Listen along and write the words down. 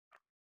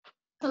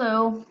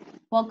Hello,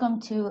 welcome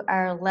to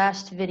our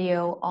last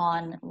video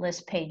on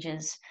list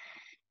pages.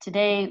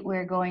 Today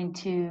we're going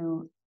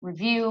to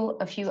review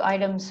a few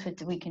items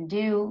that we can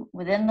do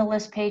within the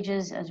list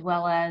pages, as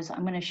well as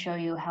I'm going to show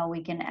you how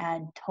we can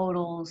add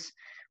totals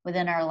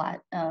within our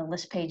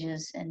list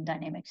pages in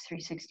Dynamics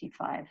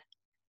 365. So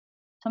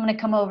I'm going to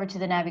come over to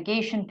the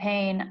navigation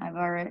pane. I'm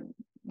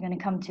going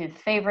to come to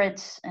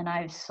favorites, and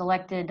I've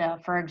selected,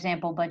 for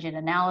example, budget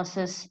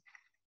analysis.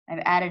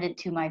 I've added it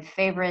to my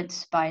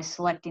favorites by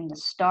selecting the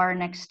star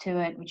next to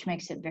it, which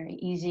makes it very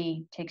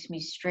easy. Takes me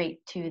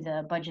straight to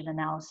the budget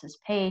analysis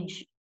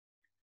page.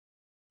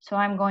 So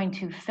I'm going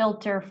to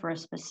filter for a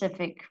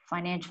specific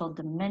financial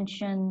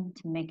dimension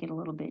to make it a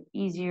little bit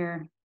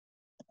easier.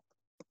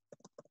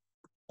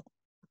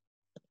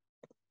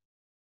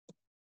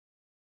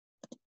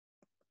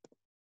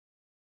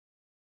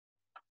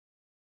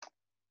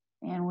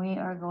 And we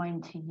are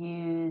going to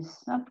use,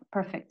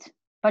 perfect,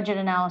 budget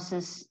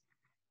analysis,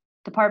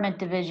 department,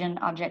 division,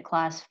 object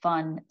class,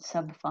 fund,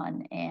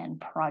 subfund,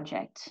 and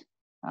project.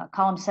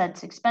 Column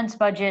sets expense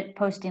budget,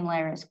 posting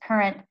layer is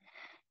current,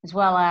 as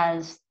well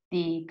as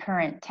the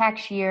current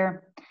tax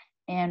year.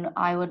 And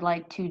I would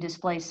like to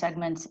display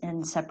segments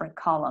in separate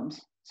columns.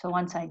 So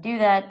once I do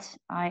that,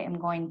 I am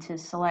going to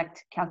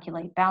select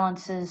calculate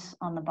balances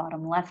on the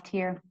bottom left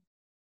here.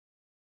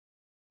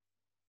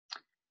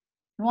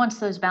 Once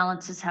those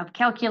balances have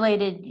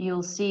calculated,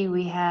 you'll see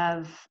we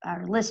have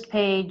our list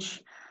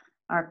page.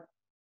 Our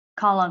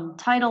column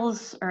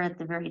titles are at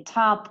the very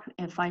top.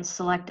 If I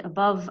select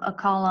above a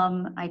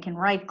column, I can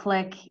right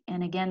click,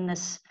 and again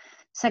this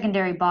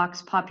secondary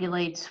box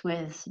populates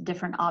with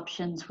different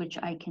options which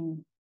I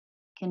can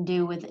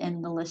do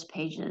within the list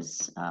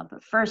pages.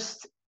 But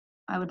first,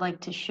 I would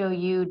like to show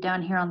you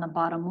down here on the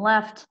bottom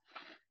left,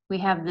 we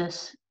have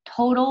this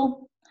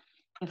total.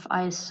 If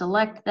I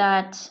select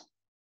that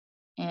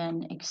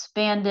and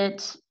expand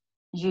it,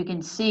 as you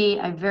can see,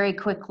 I very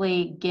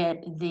quickly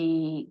get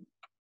the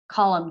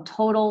column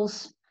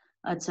totals.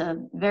 It's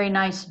a very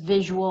nice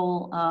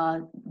visual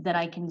that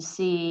I can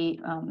see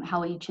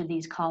how each of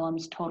these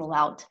columns total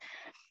out.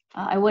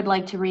 I would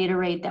like to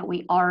reiterate that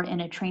we are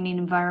in a training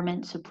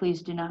environment, so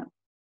please do not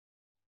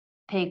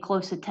pay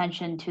close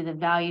attention to the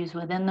values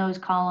within those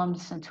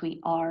columns since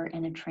we are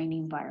in a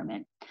training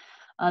environment.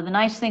 The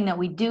nice thing that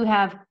we do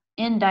have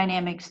in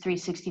Dynamics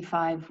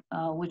 365,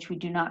 which we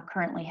do not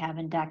currently have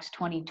in DAX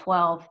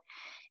 2012,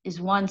 is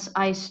once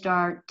I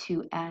start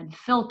to add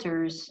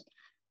filters,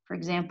 for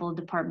example,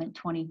 Department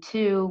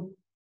 22,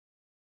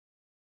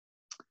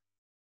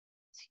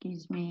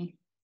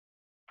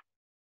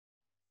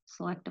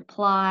 select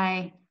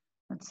apply,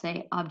 let's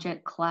say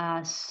object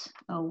class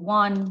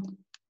 01,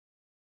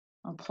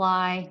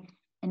 apply,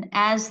 and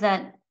as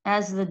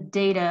the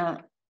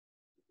data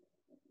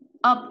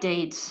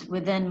updates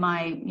within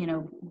my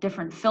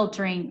different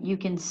filtering, you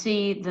can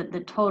see that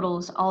the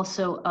totals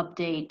also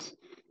update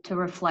to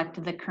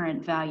reflect the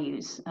current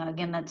values.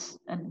 Again, that's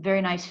a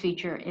very nice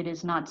feature. It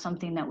is not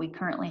something that we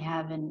currently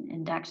have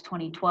in DAX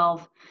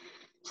 2012.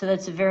 So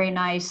that's a very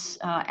nice,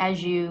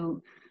 as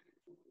you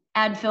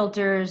add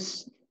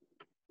filters,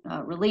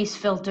 release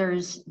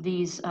filters,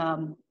 these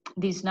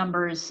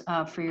numbers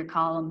for your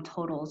column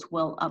totals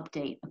will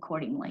update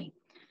accordingly.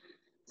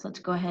 So let's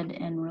go ahead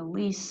and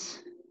release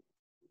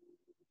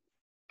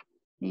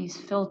these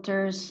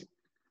filters.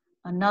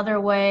 Another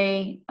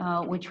way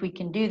which we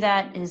can do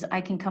that is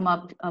I can come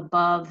up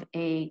above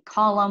a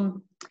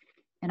column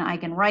and I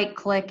can right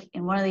click,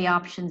 and one of the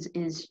options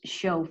is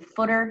show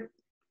footer,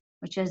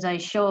 which as I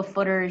show a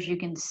footer, as you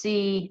can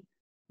see,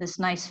 this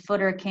nice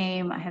footer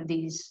came. I have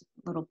these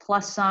little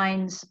plus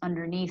signs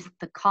underneath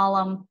the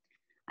column.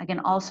 I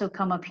can also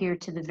come up here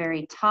to the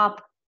very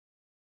top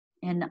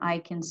and I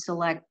can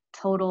select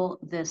total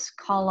this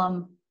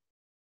column.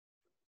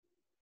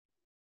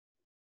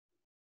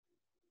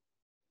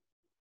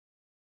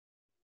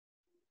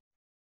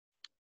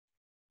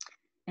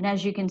 And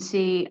as you can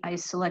see, I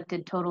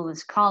selected total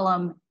this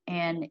column,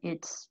 and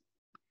it's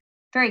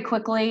very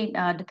quickly,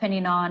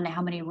 depending on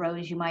how many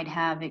rows you might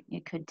have,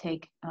 it could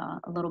take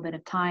a little bit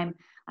of time.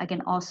 I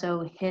can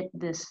also hit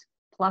this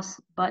plus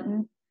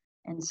button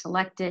and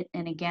select it,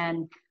 and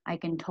again, I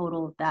can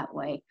total that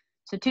way.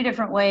 So two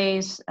different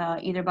ways,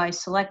 either by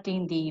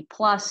selecting the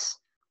plus,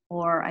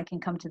 or I can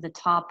come to the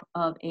top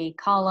of a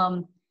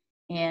column,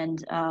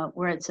 and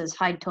where it says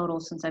hide total,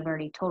 since I've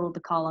already totaled the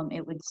column,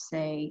 it would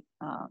say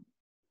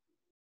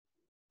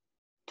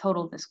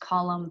total this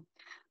column.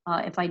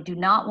 If I do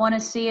not want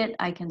to see it,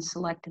 I can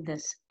select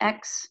this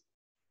X.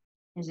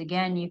 As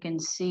again, you can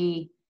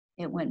see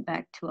it went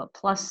back to a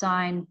plus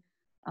sign.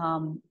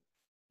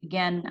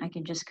 Again, I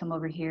can just come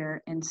over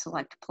here and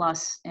select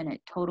plus and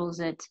it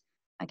totals it.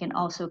 I can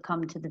also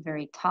come to the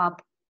very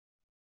top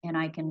and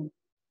I can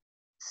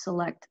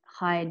select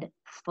hide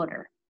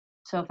footer.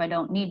 So if I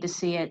don't need to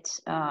see it,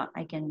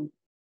 I can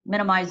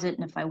minimize it,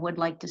 and if I would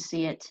like to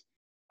see it,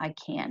 I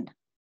can.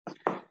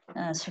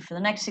 So for the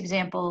next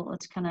example,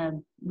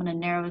 I'm going to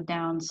narrow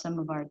down some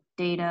of our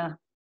data.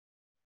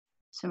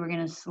 So we're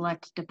going to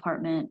select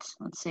department,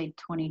 let's say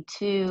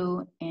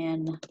 22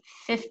 and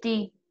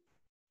 50,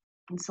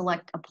 and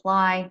select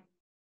apply.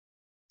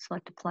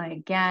 Select apply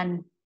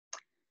again.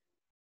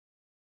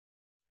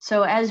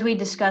 So as we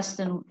discussed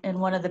in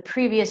one of the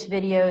previous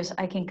videos,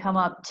 I can come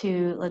up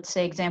to, let's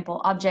say,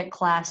 example, object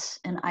class,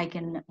 and I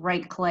can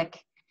right click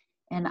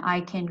and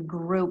I can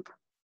group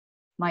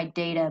my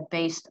data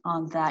based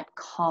on that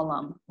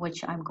column,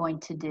 which I'm going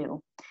to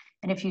do.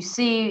 And if you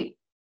see,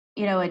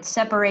 you know, it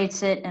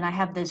separates it, and I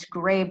have this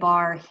gray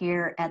bar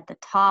here at the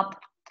top.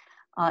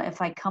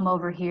 If I come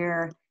over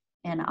here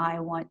and I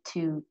want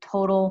to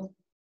total,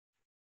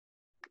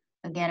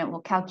 again, it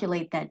will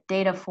calculate that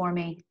data for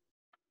me.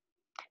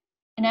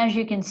 And as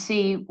you can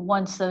see,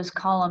 once those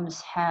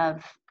columns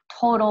have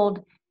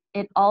totaled,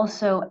 it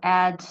also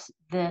adds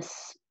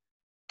this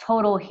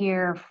total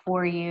here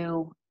for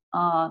you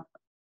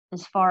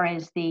as far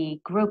as the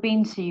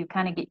grouping. So you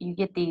kind of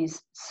get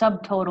these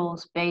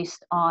subtotals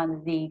based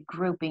on the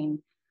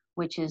grouping,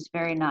 which is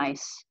very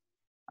nice.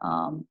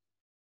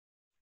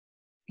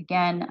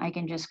 Again, I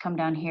can just come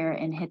down here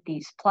and hit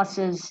these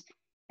pluses.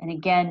 And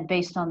again,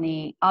 based on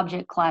the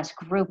object class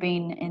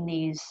grouping in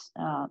these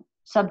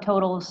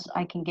subtotals,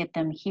 I can get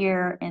them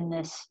here in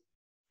this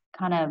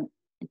kind of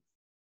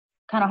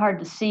hard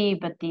to see,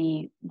 but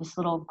this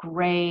little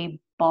gray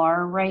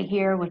bar right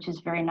here, which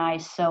is very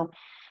nice. So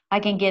I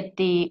can get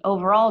the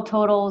overall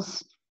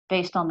totals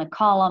based on the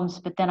columns,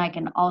 but then I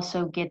can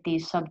also get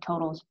these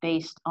subtotals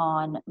based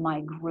on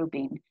my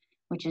grouping,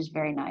 which is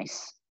very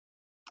nice.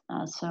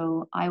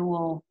 So you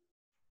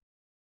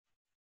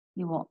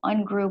will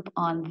ungroup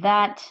on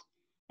that.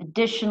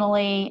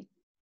 Additionally,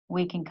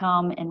 we can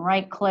come and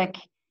right click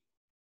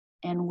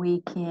and we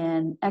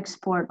can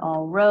export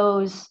all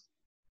rows.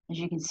 As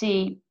you can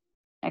see,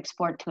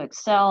 export to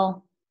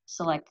Excel,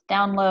 select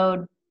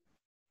download.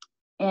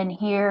 And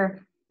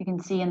here you can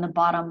see in the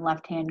bottom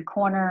left-hand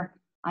corner,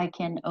 I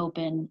can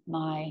open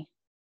my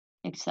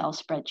Excel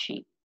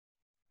spreadsheet.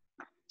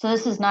 So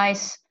this is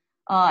nice.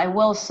 I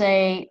will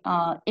say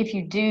if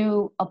you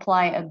do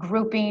apply a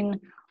grouping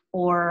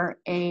or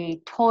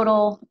a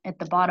total at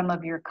the bottom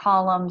of your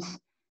columns,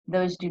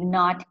 those do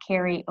not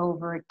carry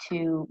over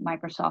to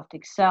Microsoft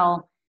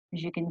Excel.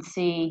 As you can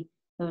see,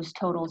 those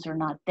totals are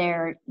not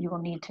there. You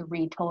will need to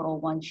retotal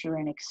once you're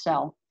in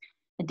Excel.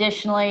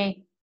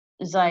 Additionally,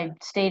 as I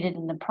stated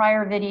in the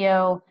prior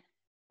video,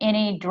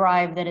 any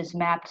drive that is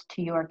mapped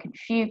to your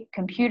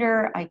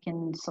computer, I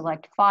can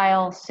select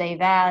File, Save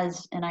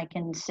As, and I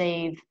can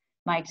save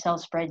my Excel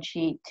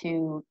spreadsheet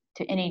to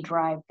any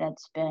drive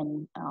that's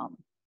been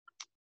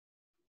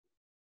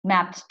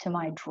mapped to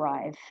my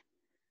drive.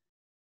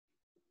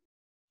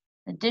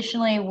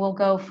 Additionally, we'll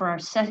go for our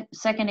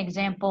second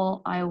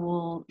example. I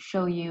will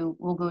show you,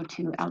 we'll go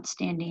to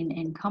outstanding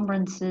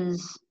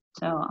encumbrances.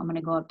 So I'm going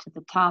to go up to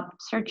the top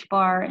search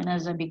bar, and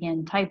as I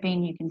begin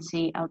typing, you can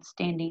see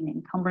outstanding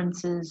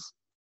encumbrances.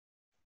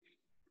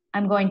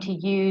 I'm going to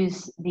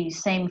use the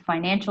same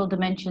financial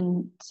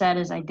dimension set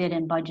as I did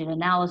in budget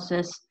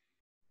analysis.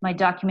 My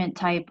document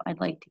type, I'd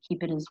like to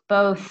keep it as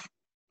both.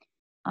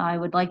 I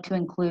would like to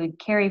include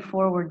carry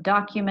forward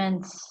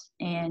documents,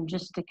 and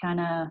just to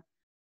kind of,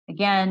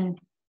 again,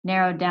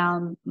 narrow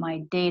down my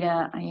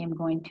data, I am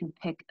going to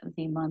pick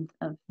the month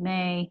of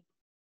May.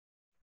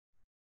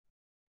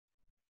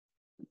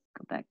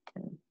 Go back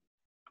to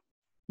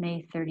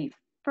May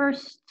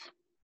 31st.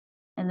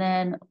 And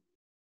then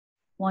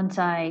once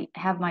I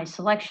have my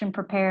selection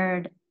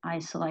prepared, I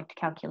select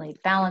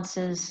calculate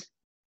balances.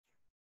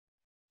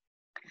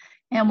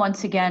 And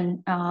once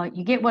again,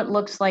 you get what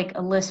looks like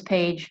a list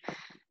page.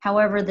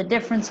 However, the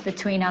difference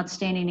between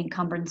outstanding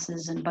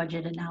encumbrances and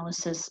budget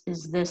analysis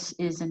is this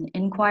is an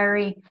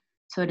inquiry.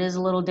 So it is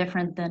a little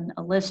different than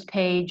a list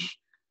page.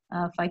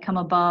 If I come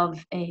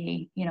above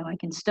I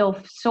can still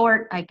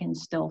sort, I can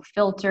still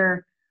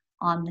filter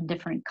on the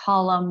different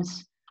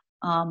columns.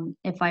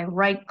 If I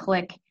right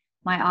click,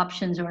 my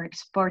options are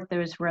export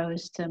those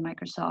rows to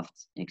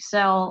Microsoft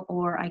Excel,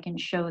 or I can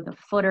show the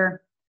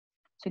footer.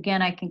 So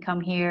again, I can come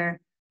here,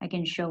 I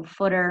can show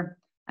footer,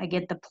 I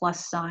get the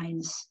plus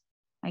signs.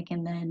 I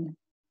can then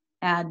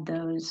add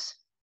those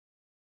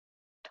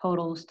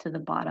totals to the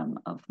bottom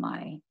of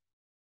my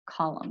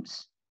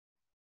columns.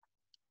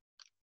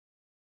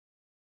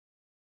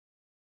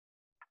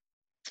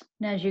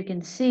 And as you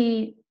can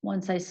see,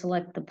 once I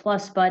select the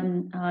plus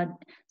button,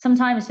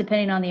 sometimes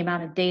depending on the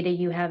amount of data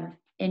you have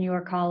in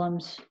your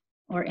columns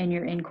or in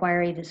your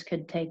inquiry, this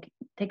could take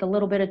a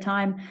little bit of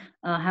time.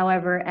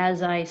 However,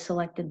 as I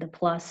selected the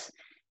plus,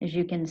 as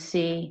you can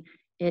see,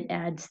 it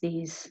adds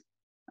these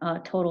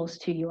totals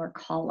to your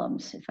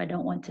columns. If I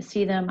don't want to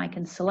see them, I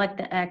can select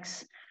the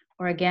X,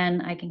 or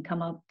again, I can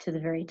come up to the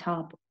very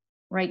top,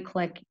 right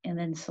click, and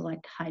then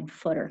select hide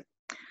footer.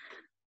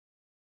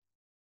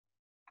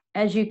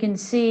 As you can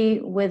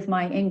see with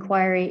my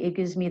inquiry, it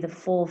gives me the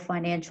full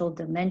financial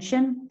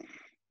dimension.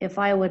 If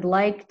I would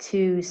like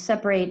to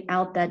separate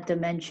out that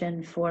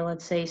dimension for,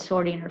 let's say,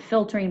 sorting or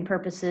filtering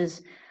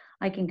purposes,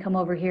 I can come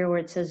over here where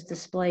it says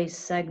display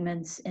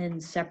segments in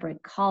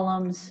separate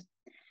columns.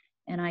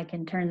 and I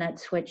can turn that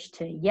switch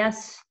to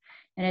yes.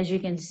 And as you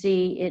can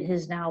see, it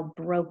has now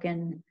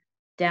broken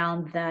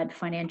down that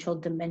financial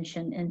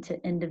dimension into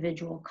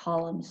individual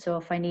columns. So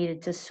if I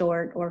needed to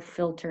sort or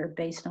filter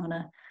based on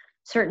a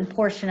certain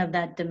portion of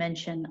that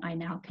dimension, I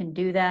now can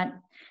do that.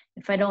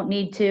 If I don't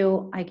need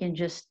to, I can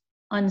just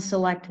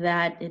unselect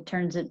that. It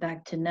turns it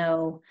back to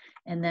no,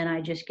 and then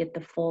I just get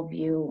the full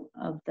view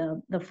of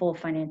the full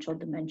financial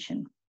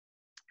dimension.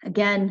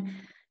 Again,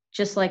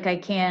 just like I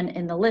can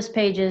in the list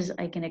pages,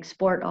 I can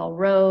export all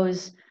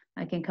rows.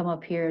 I can come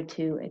up here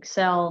to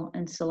Excel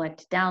and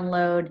select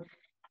download.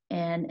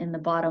 And in the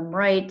bottom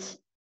right,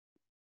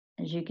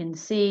 as you can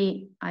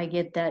see, I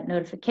get that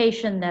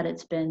notification that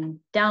it's been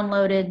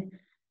downloaded.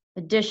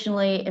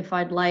 Additionally, if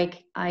I'd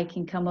like, I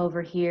can come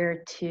over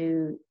here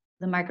to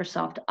the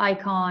Microsoft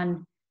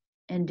icon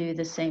and do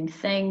the same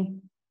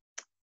thing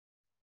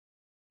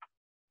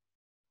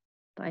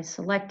by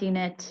selecting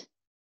it,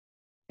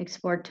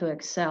 export to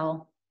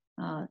Excel.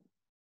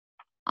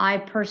 I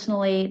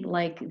personally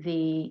like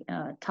the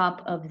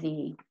top of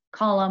the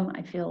column.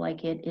 I feel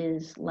like it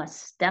is less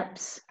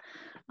steps,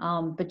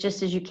 but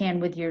just as you can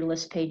with your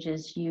list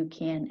pages, you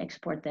can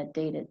export that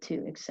data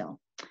to Excel.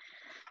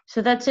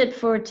 So that's it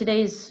for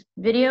today's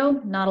video.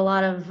 Not a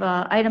lot of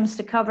items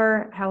to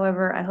cover.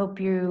 However, I hope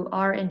you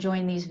are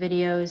enjoying these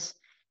videos.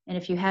 And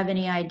if you have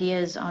any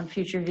ideas on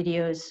future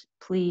videos,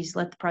 please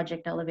let the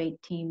Project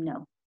Elevate team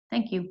know.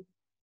 Thank you.